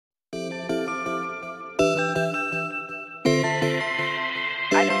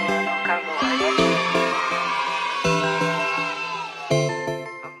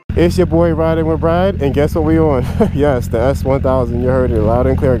It's your boy Riding with Brad, and guess what we on? Yes, the S1000. You heard it loud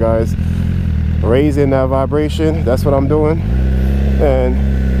and clear, guys. Raising that vibration, that's what I'm doing. And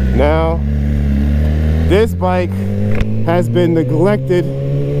now this bike has been neglected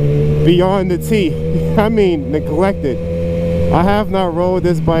beyond the T. I mean, neglected. I have not rode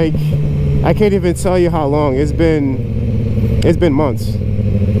this bike, I can't even tell you how long. It's been months.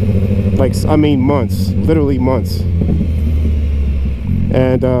 Like, I mean months, literally months.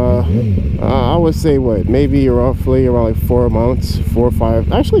 And I would say what, maybe roughly around like 4 months, 4 or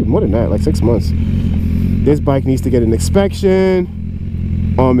 5, actually more than that, like 6 months. This bike needs to get an inspection.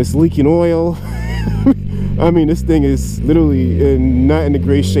 It's leaking oil. I mean, this thing is literally not in the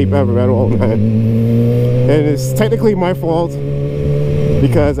greatest shape ever at all, man. And it's technically my fault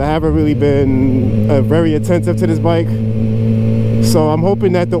because I haven't really been very attentive to this bike. So I'm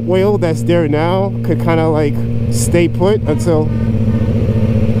hoping that the oil that's there now could kind of like stay put until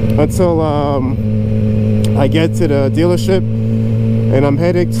I get to the dealership. And I'm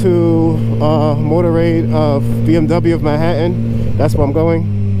headed to Motorade of BMW of Manhattan. That's where I'm going,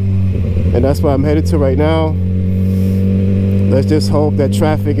 and that's where I'm headed to right now. Let's just hope that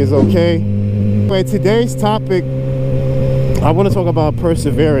traffic is okay. But today's topic, I want to talk about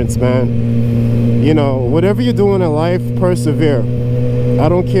perseverance, man. You know, whatever you're doing in life, persevere. I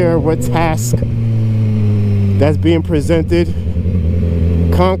don't care what task that's being presented,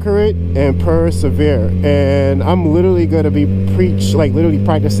 conquer it and persevere. And I'm literally going to be literally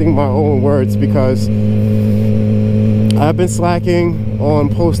practicing my own words, because I've been slacking on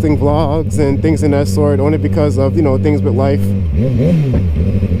posting vlogs and things in that sort, only because of, you know, things with life.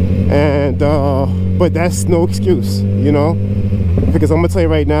 And but that's no excuse, you know, because I'm gonna tell you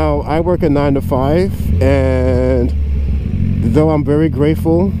right now, I work a 9 to 5, and though I'm very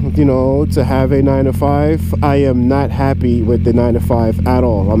grateful, you know, to have a 9 to 5, I am not happy with the 9 to 5 at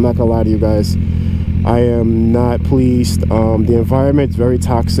all. I'm not gonna lie to you guys. I am not pleased. The environment's very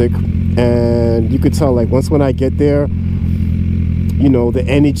toxic, and you could tell, like, when I get there, you know, the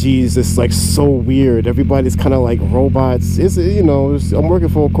energy is just like so weird. Everybody's kind of like robots. It's, you know, I'm working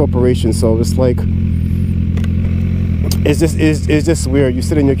for a corporation, so it's like, it's just weird. You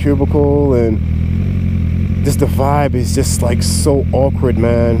sit in your cubicle and just the vibe is just like so awkward,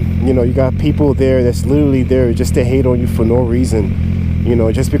 man. You know, you got people there that's literally there just to hate on you for no reason, you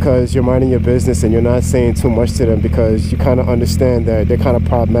know, just because you're minding your business and you're not saying too much to them, because you kind of understand that they're kind of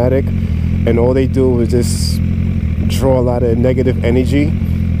problematic, and all they do is just draw a lot of negative energy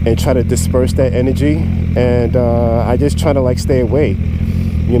and try to disperse that energy. And I just try to like stay away,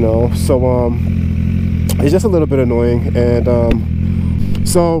 you know. So it's just a little bit annoying. And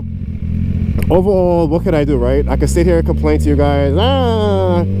so overall, what could I do, right? I could sit here and complain to you guys,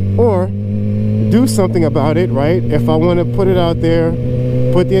 or do something about it, right? If I want to put it out there,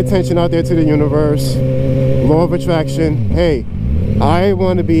 put the attention out there to the universe, law of attraction. Hey, I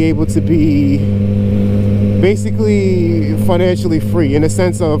want to be able to be basically financially free, in a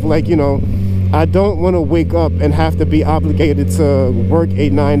sense of, like, you know, I don't want to wake up and have to be obligated to work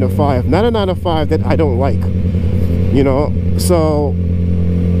a 9 to 5, not a 9 to 5 that I don't like, you know. So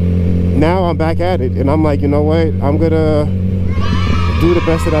now I'm back at it, and I'm like, you know what, I'm gonna do the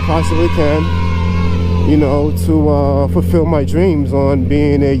best that I possibly can, you know, to fulfill my dreams on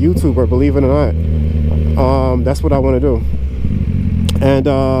being a YouTuber, believe it or not. That's what I want to do. And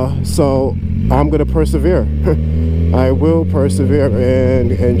so I'm gonna persevere. I will persevere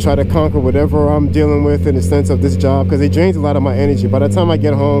and try to conquer whatever I'm dealing with in the sense of this job, because it drains a lot of my energy. By the time I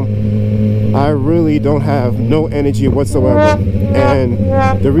get home, I really don't have no energy whatsoever. And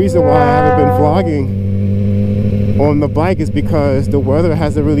the reason why I haven't been vlogging on the bike is because the weather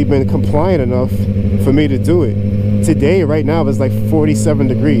hasn't really been compliant enough for me to do it. Today, right now, it's like 47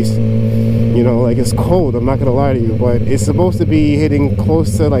 degrees. You know, like, it's cold, I'm not gonna lie to you, but it's supposed to be hitting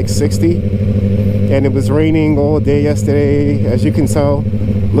close to like 60, and it was raining all day yesterday, as you can tell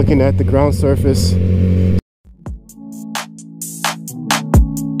looking at the ground surface.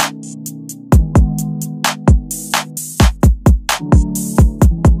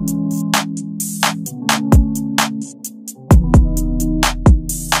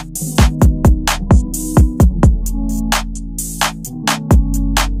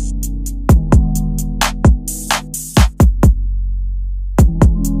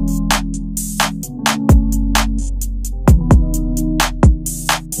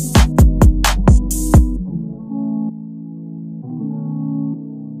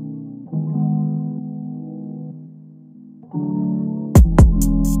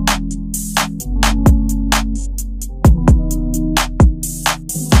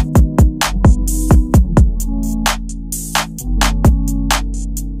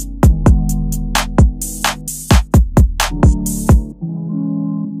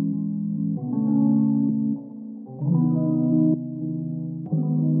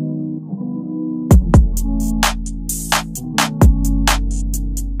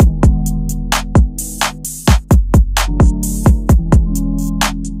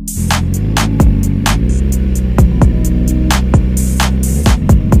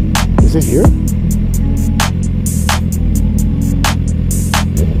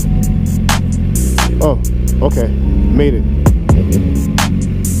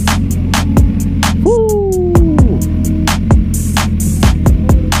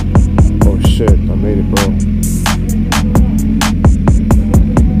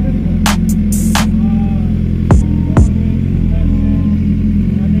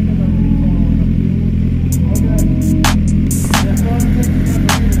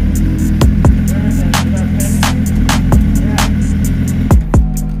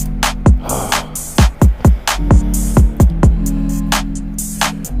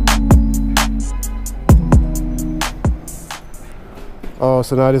 Oh,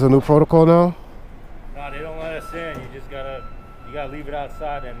 so now there's a new protocol now? No, they don't let us in. You gotta leave it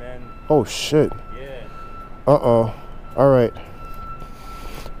outside and then. Oh shit. Yeah. Uh-oh. All right.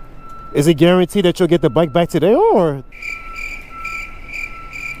 Is it guaranteed that you'll get the bike back today, or?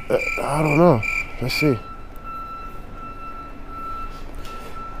 I don't know. Let's see.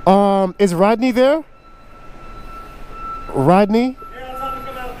 Is Rodney there? Rodney? Yeah, I'll tell him to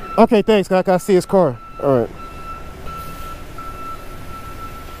come out here. Okay, thanks. I see his car. All right.